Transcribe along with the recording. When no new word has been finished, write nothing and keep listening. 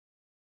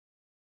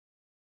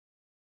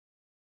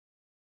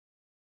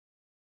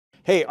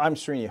Hey, I'm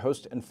Srini,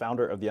 host and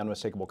founder of the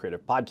Unmistakable Creative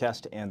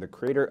Podcast and the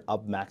creator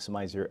of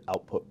Maximize Your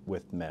Output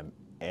with Mem.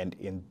 And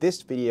in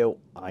this video,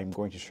 I'm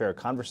going to share a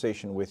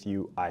conversation with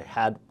you I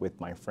had with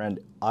my friend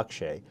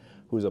Akshay,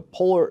 who's a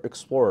polar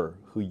explorer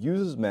who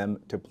uses Mem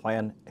to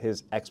plan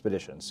his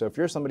expeditions. So if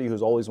you're somebody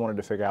who's always wanted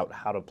to figure out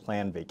how to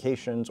plan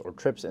vacations or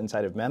trips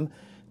inside of Mem,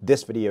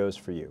 this video is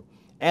for you.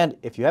 And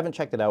if you haven't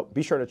checked it out,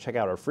 be sure to check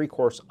out our free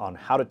course on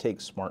how to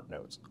take smart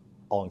notes.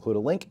 I'll include a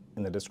link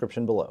in the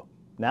description below.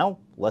 Now,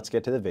 let's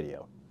get to the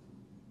video.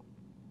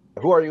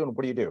 Who are you and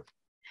what do you do?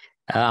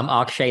 I'm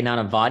Akshay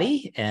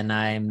Nanavati, and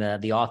I'm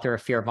the author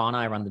of Fearvana.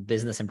 I run the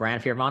business and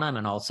brand Fearvana.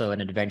 I'm also an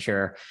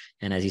adventurer,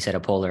 and as you said, a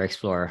polar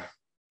explorer.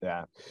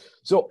 Yeah.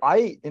 So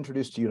I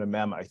introduced you to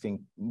Mem, I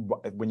think,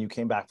 when you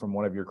came back from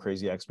one of your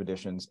crazy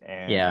expeditions.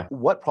 And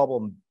what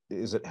problem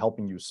is it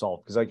helping you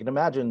solve? Because I can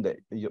imagine that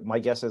my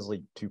guess is,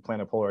 like, to plan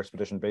a polar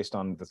expedition based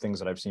on the things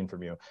that I've seen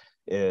from you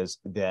is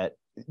that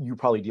you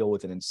probably deal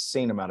with an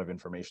insane amount of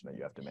information that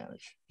you have to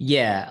manage.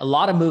 Yeah, a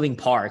lot of moving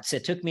parts.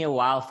 It took me a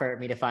while for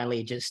me to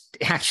finally just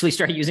actually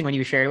start using when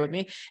you shared it with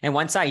me. And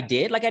once I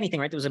did, like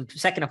anything, right, there was a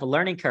second of a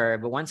learning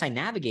curve. But once I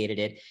navigated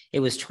it, it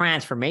was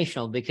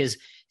transformational because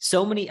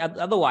so many,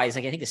 otherwise,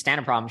 like I think the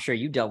standard problem I'm sure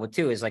you dealt with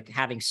too, is like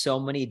having so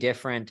many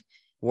different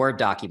Word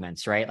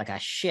documents, right? Like a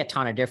shit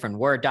ton of different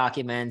Word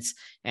documents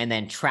and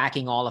then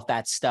tracking all of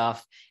that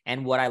stuff.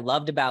 And what I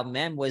loved about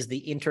Mem was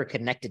the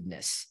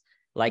interconnectedness,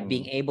 like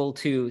being able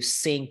to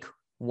sync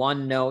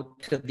one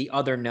note to the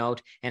other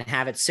note and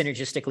have it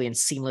synergistically and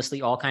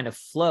seamlessly all kind of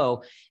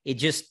flow. It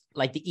just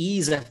like the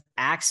ease of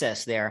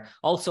access there.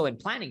 Also in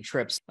planning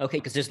trips, okay,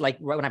 because there's like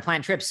when I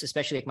plan trips,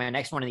 especially like my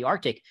next one in the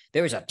Arctic,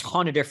 there's a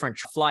ton of different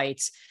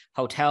flights,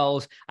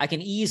 hotels. I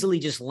can easily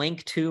just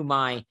link to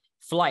my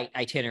flight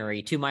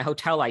itinerary, to my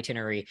hotel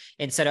itinerary,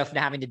 instead of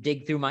having to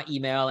dig through my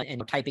email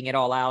and typing it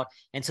all out.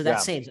 And so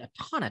that saves a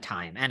ton of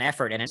time and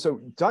effort. And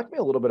so talk to me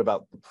a little bit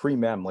about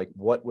pre-Mem, like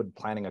what would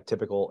planning a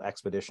typical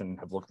expedition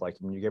have looked like?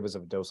 When you gave us a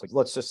dose, like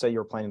let's just say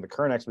you're planning the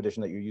current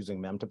expedition that you're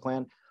using Mem to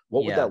plan.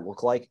 What would that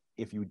look like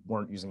if you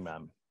weren't using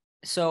Mem?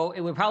 So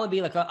it would probably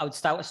be like, I would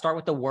start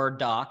with the Word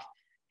doc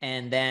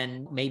and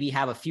then maybe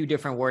have a few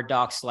different Word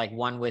docs, like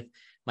one with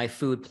my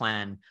food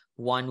plan,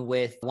 one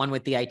with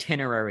the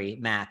itinerary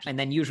map. And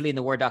then usually in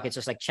the Word doc, it's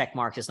just like check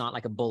marks. It's not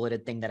like a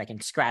bulleted thing that I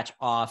can scratch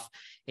off.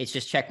 It's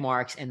just check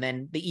marks. And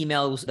then the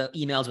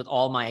emails with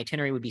all my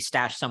itinerary would be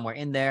stashed somewhere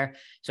in there.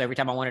 So every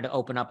time I wanted to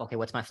open up, okay,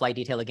 what's my flight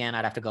detail again?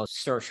 I'd have to go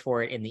search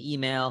for it in the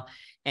email.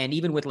 And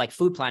even with like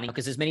food planning,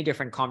 because there's many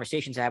different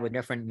conversations I have with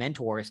different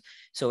mentors.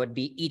 So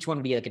each one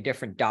would be like a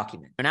different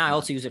document. And now I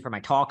also use it for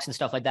my talks and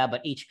stuff like that,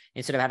 but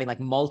instead of having like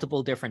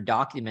multiple different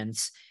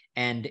documents,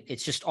 and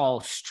it's just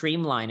all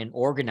streamlined and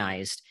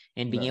organized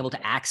and being able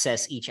to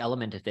access each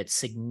element of it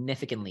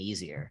significantly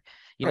easier.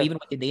 You know, even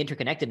with the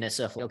interconnectedness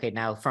of, okay,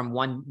 now from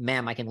one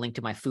Mem, I can link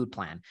to my food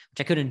plan,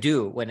 which I couldn't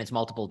do when it's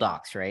multiple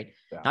docs, right?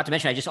 Not to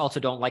mention, I just also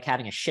don't like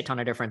having a shit ton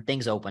of different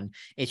things open.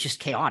 It's just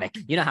chaotic.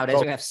 You know how it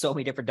is. We have so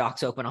many different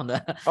docs open on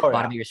the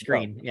bottom of your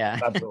screen.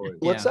 Absolutely.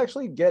 Let's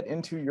actually get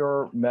into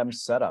your Mem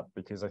setup,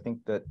 because I think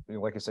that,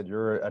 like I said,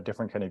 you're a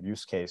different kind of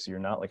use case. You're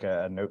not like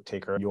a note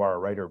taker. You are a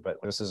writer, but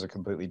this is a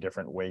completely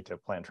different way to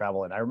plan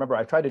travel. And I remember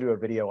I tried to do a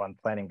video on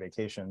planning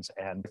vacations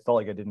and I felt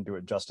like I didn't do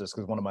it justice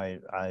because one of my,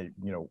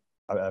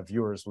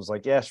 viewers was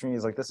like, yeah,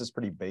 Srini's like, this is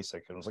pretty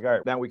basic. And I was like, all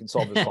right, now we can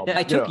solve this problem.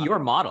 I took your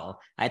model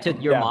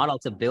model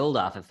to build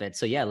off of it.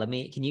 So yeah,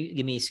 can you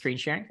give me screen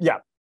sharing? Yeah,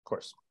 of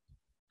course.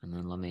 And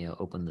then let me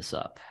open this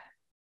up.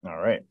 All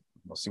right.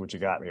 We'll see what you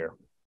got here.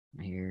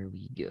 Here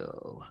we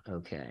go.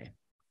 Okay.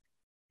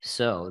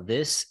 So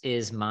this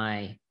is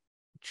my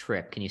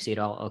trip. Can you see it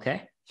all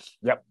okay?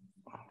 Yep.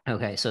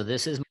 Okay, so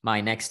this is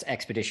my next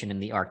expedition in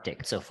the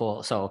Arctic.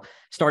 So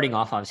starting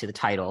off, obviously the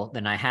title,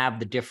 then I have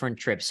the different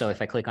trips. So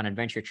if I click on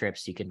adventure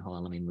trips, you can, hold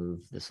on, let me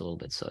move this a little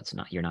bit so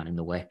you're not in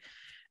the way.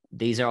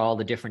 These are all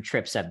the different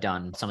trips I've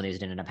done. Some of these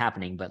didn't end up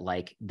happening, but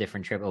like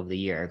different trip over the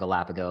year,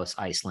 Galapagos,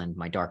 Iceland,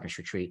 my darkness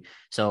retreat.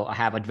 So I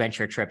have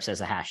adventure trips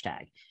as a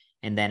hashtag.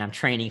 And then I'm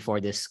training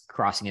for this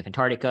crossing of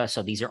Antarctica.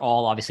 So these are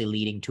all obviously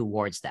leading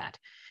towards that.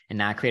 And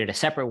now I created a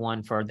separate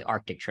one for the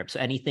Arctic trip. So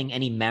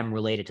any Mem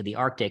related to the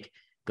Arctic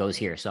goes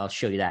here. So I'll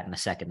show you that in a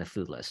second, the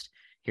food list.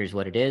 Here's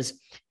what it is.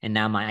 And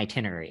now my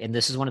itinerary. And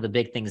this is one of the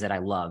big things that I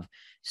love.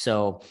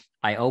 So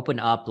I open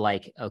up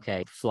like,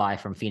 okay, fly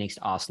from Phoenix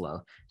to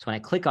Oslo. So when I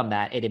click on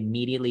that, it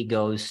immediately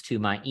goes to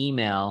my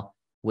email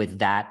with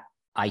that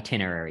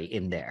itinerary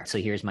in there. So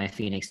here's my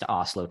Phoenix to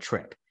Oslo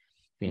trip.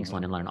 Phoenix,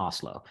 London, London,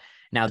 Oslo.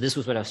 Now, this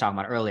was what I was talking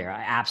about earlier.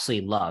 I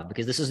absolutely love,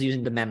 because this is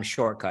using the Mem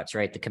shortcuts,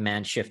 right? The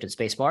Command, Shift, and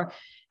Spacebar.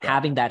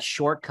 Having that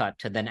shortcut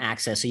to then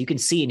access. So you can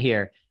see in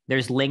here,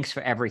 there's links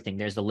for everything.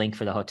 There's the link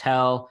for the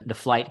hotel, the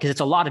flight, because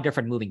it's a lot of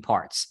different moving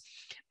parts.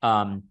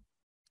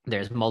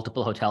 There's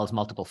multiple hotels,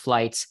 multiple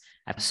flights.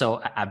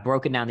 So I've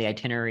broken down the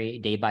itinerary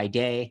day by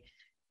day.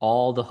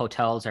 All the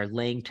hotels are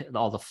linked.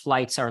 All the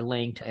flights are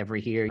linked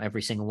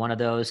every single one of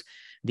those.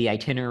 The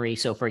itinerary.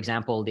 So for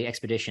example, the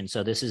expedition.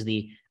 So this is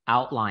the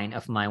outline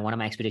of one of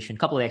my expedition, a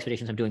couple of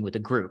expeditions I'm doing with the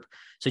group.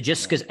 So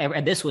just because,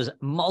 and this was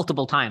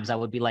multiple times, I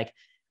would be like,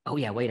 oh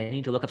yeah, wait, I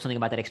need to look up something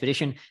about that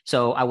expedition.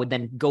 So I would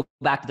then go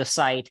back to the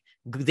site,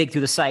 dig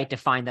through the site to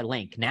find that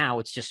link. Now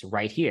it's just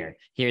right here.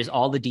 Here's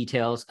all the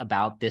details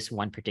about this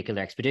one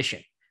particular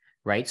expedition,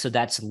 right? So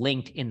that's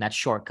linked in that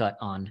shortcut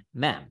on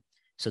MEM.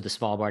 So the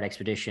Svalbard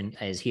expedition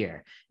is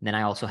here. And then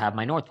I also have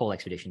my North Pole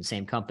expedition,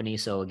 same company.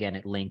 So again,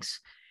 it links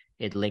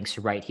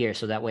right here.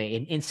 So that way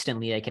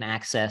instantly I can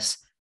access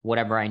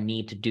whatever I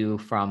need to do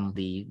from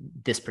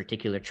this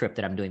particular trip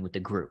that I'm doing with the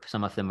group.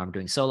 Some of them I'm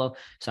doing solo,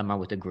 some are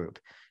with the group.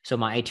 So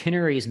my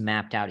itinerary is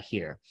mapped out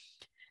here.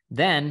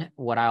 Then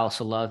what I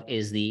also love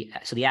is the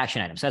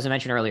action items. So as I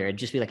mentioned earlier, it'd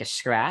just be like a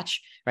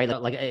scratch, right?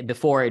 Like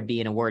before it'd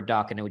be in a Word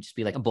doc and it would just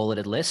be like a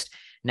bulleted list.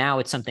 Now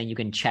it's something you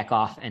can check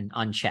off and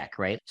uncheck,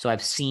 right? So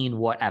I've seen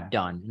what I've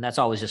done. And that's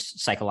always just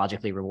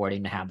psychologically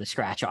rewarding to have the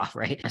scratch off,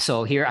 right?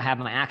 So here I have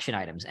my action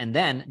items and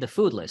then the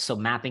food list. So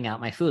mapping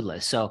out my food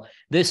list. So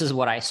this is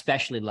what I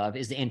especially love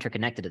is the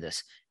interconnected to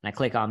this. And I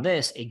click on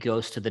this, it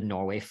goes to the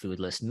Norway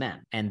food list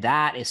mem. And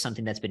that is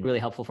something that's been really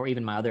helpful for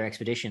even my other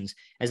expeditions,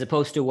 as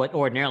opposed to what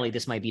ordinarily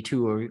this might be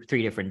 2 or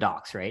 3 different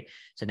docs, right?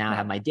 So now I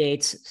have my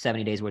dates,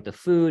 70 days worth of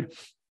food,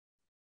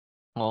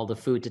 all the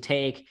food to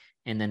take,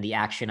 and then the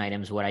action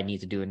items, what I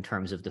need to do in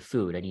terms of the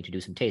food. I need to do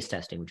some taste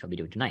testing, which I'll be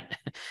doing tonight.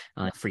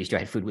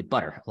 Freeze-dried food with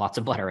butter, lots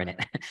of butter in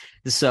it.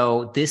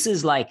 So this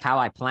is like how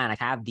I plan. I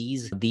have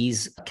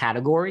these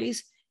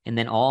categories, and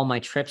then all my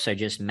trips are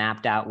just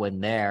mapped out when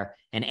there,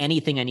 and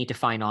anything I need to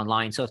find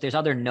online. So if there's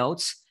other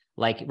notes,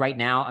 like right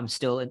now, I'm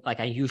still like,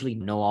 I usually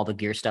know all the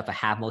gear stuff. I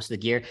have most of the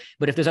gear,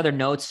 but if there's other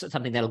notes,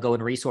 something that'll go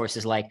in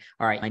resources, like,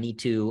 all right, I need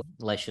to,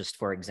 let's just,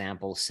 for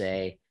example,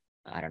 say,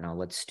 I don't know,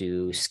 let's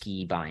do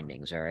ski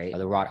bindings, all right?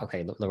 The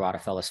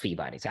Rotafella ski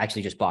bindings. I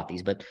actually just bought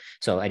these, but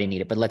so I didn't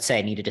need it. But let's say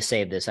I needed to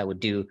save this. I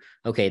would do,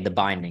 okay, the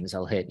bindings.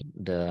 I'll hit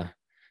the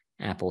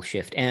Apple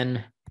Shift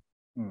N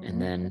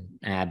and then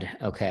add,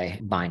 okay,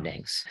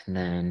 bindings. And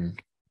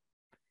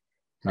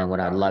then what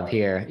I love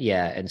here,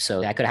 yeah. And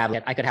so I could have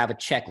a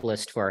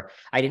checklist for,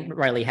 I didn't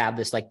really have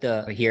this like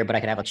here, but I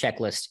could have a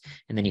checklist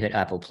and then you hit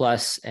Apple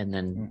Plus and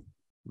then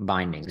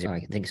bindings.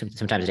 I think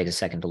sometimes it takes a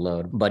second to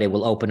load, but it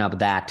will open up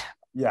that.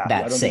 Yeah,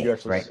 that's I don't think you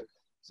actually right?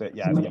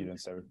 Yeah, I think you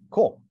didn't say it.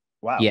 Cool.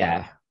 Wow.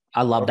 Yeah,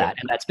 I love that.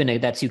 And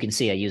that's you can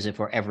see I use it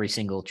for every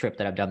single trip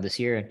that I've done this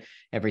year and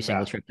every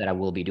single trip that I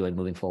will be doing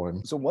moving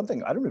forward. So one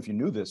thing, I don't know if you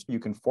knew this, you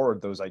can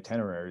forward those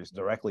itineraries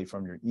directly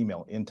from your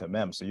email into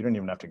MEM. So you don't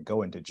even have to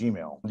go into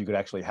Gmail. You could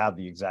actually have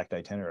the exact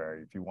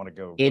itinerary if you want to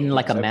go. In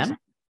like a MEM?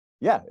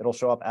 Yeah, it'll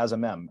show up as a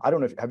MEM. I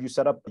don't know have you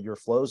set up your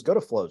flows? Go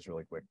to flows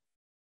really quick.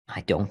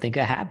 I don't think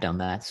I have done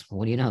that.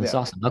 What do you know? That's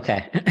awesome.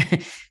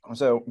 Okay.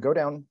 So go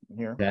down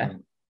here. Okay.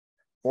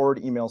 Forward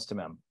emails to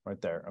MEM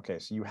right there. Okay,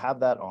 so you have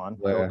that on.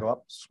 Go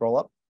up, scroll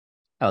up.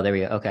 Oh, there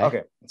we go. Okay.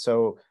 Okay,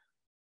 so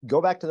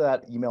go back to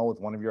that email with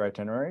one of your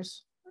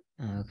itineraries.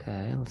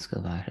 Okay, let's go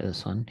back to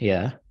this one.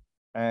 Yeah.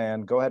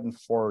 And go ahead and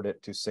forward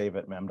it to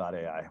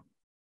save@mem.ai.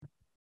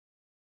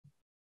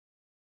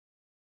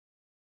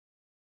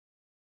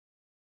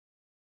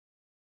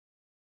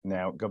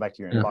 Now go back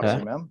to your inbox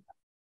in MEM.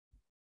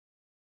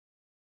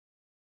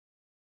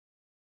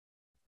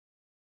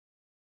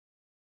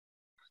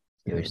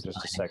 Here's just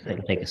a second.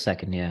 It'll take a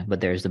second, yeah.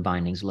 But there's the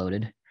bindings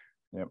loaded.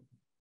 Yep.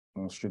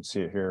 We should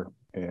see it here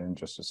in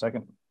just a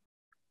second.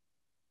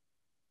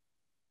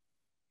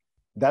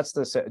 That's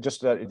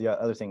the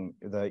other thing.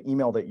 The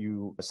email that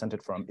you sent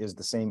it from is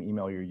the same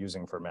email you're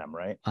using for MEM,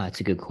 right?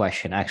 That's a good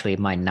question. Actually, it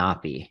might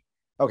not be.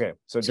 Okay,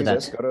 so do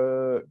this.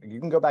 You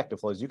can go back to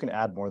flows. You can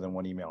add more than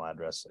one email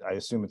address. I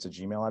assume it's a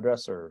Gmail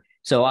address, or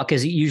so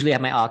because usually I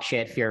have my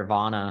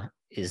Akshay@Fiervana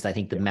is I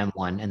think the MEM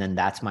one, and then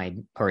that's my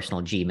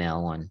personal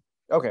Gmail one.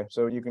 Okay,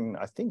 so you can,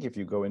 I think if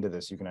you go into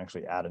this, you can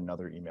actually add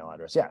another email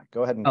address. Yeah,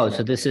 go ahead and.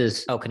 So this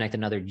is, connect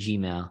another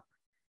Gmail.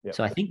 Yep.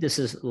 So I think this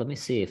is, let me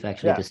see if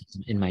actually this is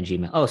in my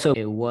Gmail. Oh, so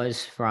it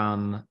was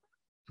from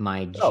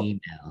my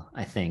Gmail,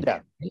 I think.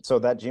 Yeah, so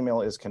that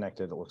Gmail is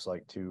connected, it looks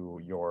like,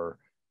 to your,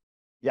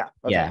 yeah.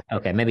 Okay. Yeah,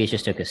 okay, maybe it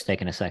just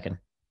taking a second.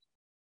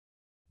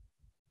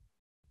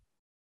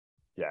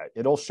 Yeah,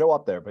 it'll show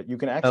up there, but you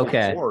can actually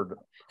forward.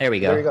 There we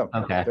go. There you go.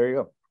 Okay. There you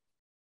go.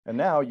 And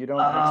now you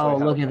don't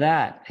actually look at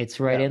that. It's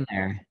right in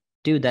there.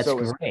 Dude, that's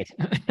great.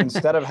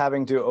 Instead of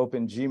having to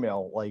open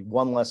Gmail, like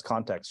one less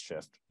context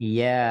shift.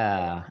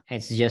 Yeah,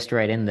 it's just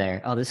right in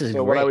there. Oh, this is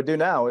great. What I would do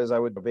now is I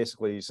would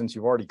basically, since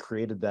you've already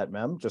created that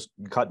MEM, just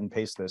cut and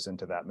paste this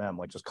into that MEM,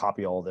 like just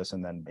copy all this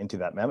and then into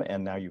that MEM,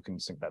 and now you can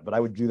sync that. But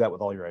I would do that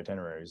with all your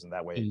itineraries, and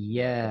that way.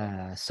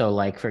 Yeah. So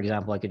like, for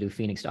example, I could do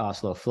Phoenix to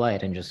Oslo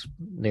flight and just,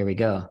 there we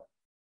go.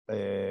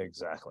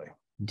 Exactly.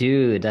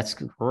 Dude, that's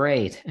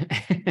great.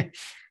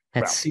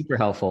 That's super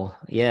helpful.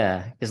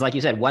 Yeah. Because like you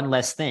said, one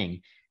less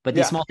thing. But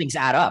these small things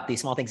add up.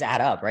 These small things add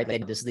up, right?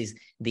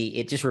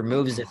 It just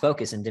removes the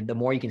focus, and the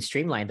more you can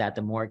streamline that,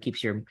 the more it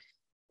keeps your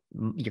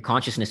your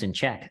consciousness in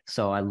check.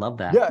 So I love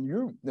that. Yeah,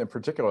 you in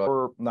particular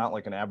are not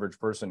like an average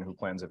person who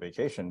plans a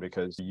vacation,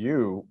 because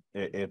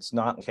it's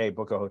not, okay,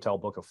 book a hotel,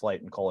 book a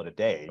flight, and call it a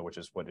day, which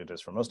is what it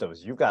is for most of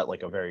us. You've got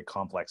like a very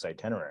complex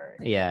itinerary.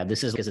 Yeah,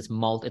 this is because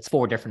it's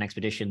 4 different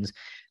expeditions,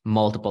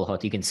 multiple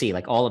hotels. You can see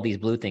like all of these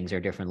blue things are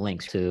different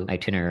links to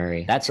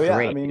itinerary. That's So yeah,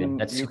 great. I mean,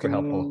 That's super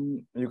helpful.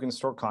 you can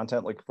store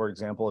content. Like, for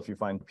example, if you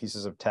find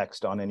pieces of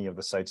text on any of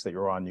the sites that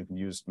you're on, you can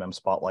use Mem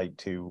Spotlight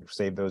to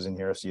save those in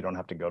here, so you don't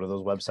have to go to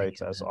those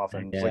websites as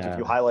often. Yeah. Like if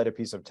you highlight a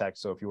piece of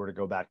text, so if you were to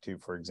go back to,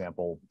 for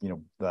example,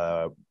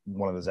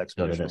 one of those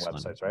expedition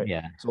websites, right?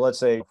 Yeah. So let's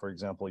say, for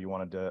example, you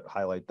wanted to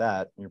highlight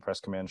that, you press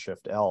Command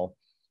Shift L.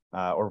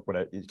 Or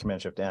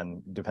Command Shift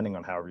N, depending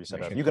on however you set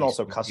it up. You can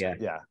also custom.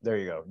 Yeah, there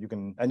you go. You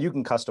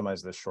can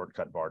customize this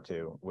shortcut bar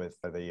too with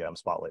the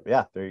Spotlight. But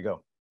yeah, there you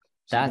go.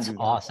 So that's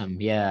awesome.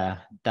 Yeah,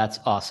 that's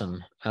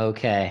awesome.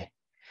 Okay,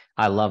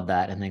 I love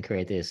that. And then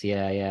create this.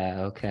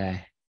 Yeah.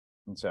 Okay.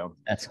 And so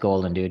that's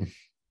golden, dude.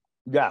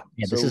 Yeah.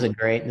 This is a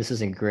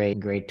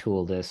great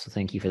tool. So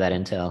thank you for that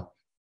intel.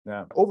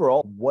 Yeah.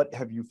 Overall, what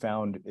have you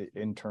found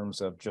in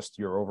terms of just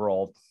your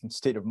overall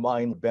state of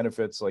mind,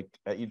 benefits? Like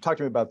you talked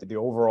to me about the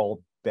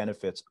overall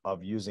benefits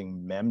of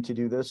using Mem to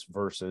do this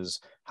versus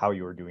how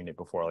you were doing it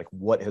before. Like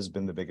what has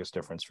been the biggest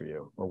difference for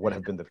you, or what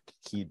have been the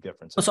key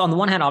differences? So on the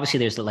one hand, obviously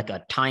there's like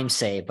a time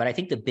save, but I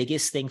think the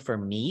biggest thing for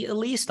me, at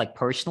least like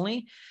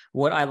personally,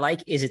 what I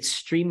like is it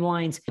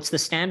streamlines. It's the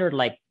standard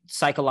like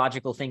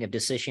psychological thing of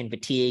decision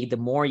fatigue. The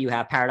more you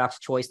have paradox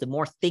of choice, the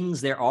more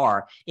things there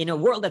are in a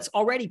world that's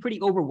already pretty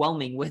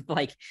overwhelming with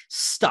like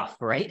stuff,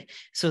 right?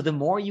 So the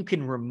more you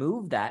can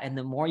remove that and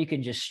the more you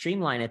can just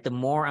streamline it, the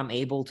more I'm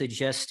able to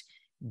just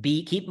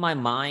keep my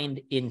mind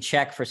in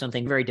check for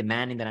something very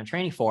demanding that I'm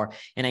training for.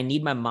 And I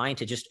need my mind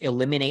to just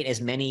eliminate as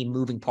many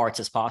moving parts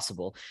as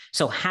possible.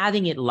 So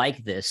having it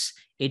like this,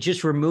 it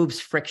just removes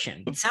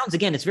friction. It sounds,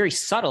 again, it's very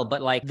subtle,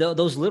 but like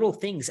those little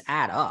things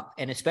add up.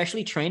 And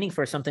especially training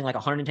for something like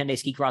 110-day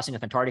ski crossing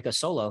of Antarctica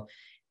solo,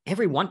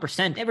 every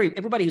 1%,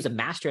 everybody who's a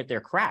master at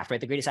their craft,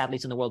 right? The greatest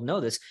athletes in the world know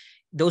this.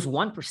 Those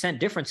 1%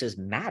 differences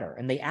matter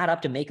and they add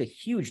up to make a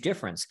huge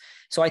difference.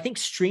 So I think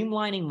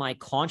streamlining my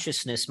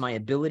consciousness, my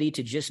ability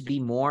to just be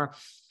more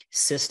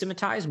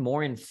systematized,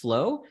 more in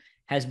flow,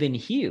 has been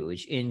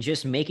huge in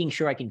just making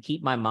sure I can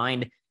keep my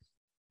mind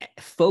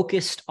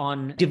focused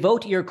on,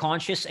 devote your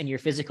conscious and your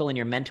physical and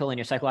your mental and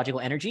your psychological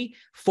energy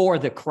for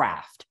the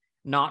craft,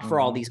 not for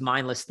all these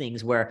mindless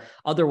things where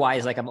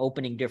otherwise, like I'm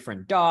opening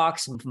different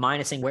docs,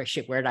 minusing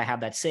where did I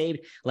have that saved?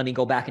 Let me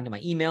go back into my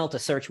email to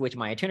search which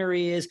my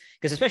itinerary is.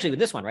 Because especially with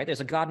this one, right?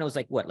 There's God knows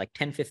like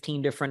 10,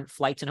 15 different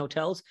flights and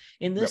hotels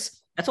in this. Yep.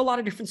 That's a lot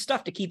of different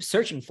stuff to keep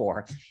searching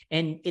for.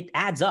 And it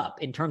adds up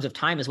in terms of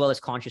time as well as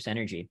conscious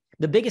energy.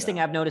 The biggest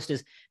thing I've noticed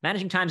is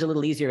managing time's a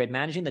little easier, but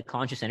managing the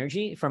conscious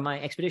energy from my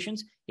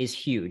expeditions is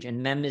huge.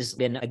 And Mem has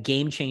been a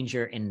game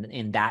changer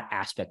in that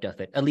aspect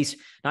of it. At least,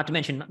 not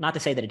to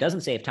say that it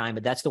doesn't save time,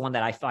 but that's the one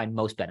that I find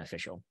most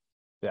beneficial.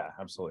 Yeah,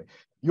 absolutely.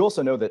 You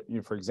also know that,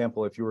 for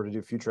example, if you were to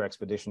do future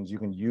expeditions, you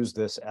can use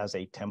this as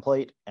a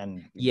template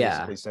and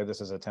basically say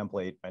this as a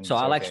template. And so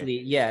I'll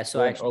actually,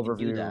 so I actually overview,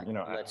 do that.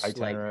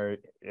 Itinerary.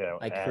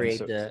 I'll create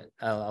the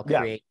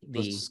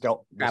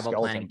travel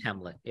planning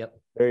template. Yep.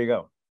 There you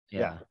go.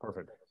 Yeah,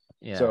 perfect.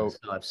 Yeah. So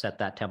I've set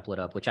that template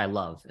up, which I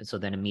love. And so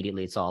then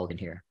immediately it's all in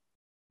here.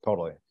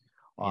 Totally.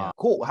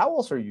 Cool. How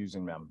else are you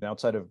using Mem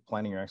outside of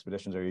planning your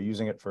expeditions? Are you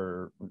using it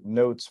for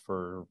notes,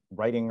 for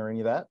writing, or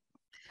any of that?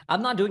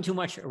 I'm not doing too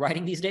much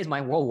writing these days.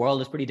 My whole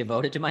world is pretty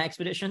devoted to my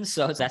expeditions.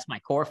 So that's my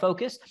core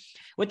focus.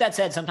 With that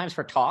said, sometimes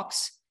for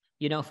talks,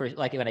 for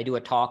like when I do a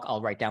talk,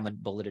 I'll write down the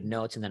bulleted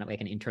notes and then I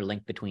can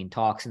interlink between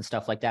talks and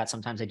stuff like that.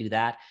 Sometimes I do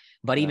that.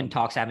 But even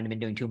talks, I haven't been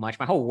doing too much.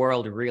 My whole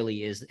world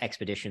really is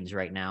expeditions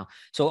right now.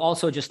 So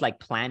also just like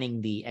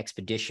planning the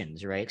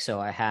expeditions, right? So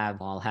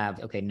I'll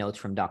have notes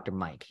from Dr.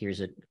 Mike.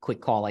 Here's a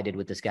quick call I did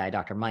with this guy,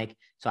 Dr. Mike.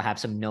 So I have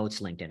some notes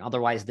linked in.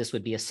 Otherwise, this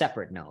would be a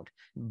separate note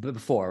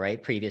before,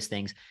 right? Previous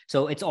things.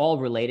 So it's all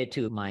related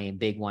to my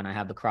big one. I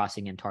have the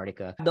crossing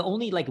Antarctica. The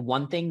only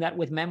one thing that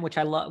with Mem, which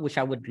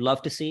I would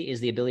love to see, is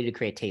the ability to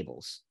create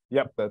tables.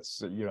 Yep,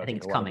 that's I think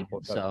it's coming.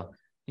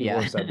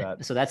 Yeah. Said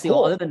that. So that's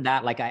cool. Other than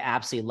that, I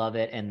absolutely love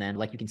it. And then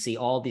you can see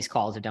all these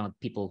calls are done with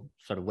people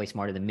sort of way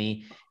smarter than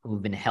me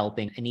who've been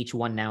helping. And each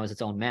one now is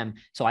its own Mem.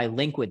 So I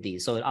link with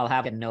these. So I'll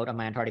have a note on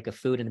my Antarctica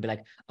food and be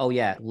like, oh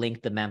yeah,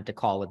 link the Mem to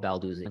call with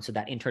Balduzzi. And so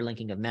that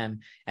interlinking of Mem,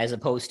 as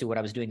opposed to what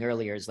I was doing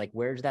earlier, is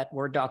where's that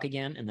Word doc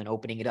again? And then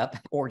opening it up,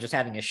 or just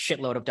having a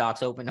shitload of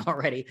docs open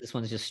already. This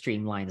one just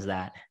streamlines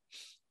that.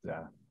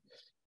 Yeah.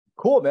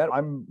 Cool, man.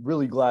 I'm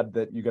really glad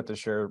that you got to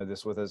share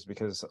this with us,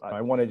 because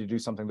I wanted to do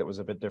something that was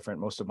a bit different.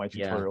 Most of my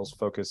tutorials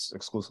focus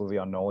exclusively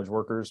on knowledge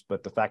workers,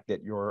 but the fact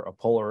that you're a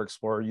polar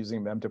explorer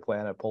using Mem to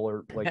plan a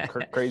polar,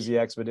 crazy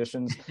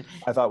expeditions,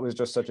 I thought was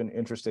just such an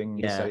interesting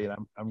study. And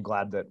I'm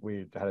glad that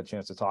we had a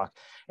chance to talk.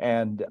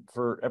 And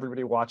for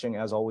everybody watching,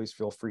 as always,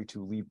 feel free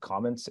to leave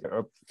comments,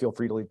 or feel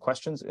free to leave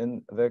questions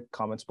in the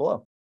comments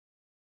below.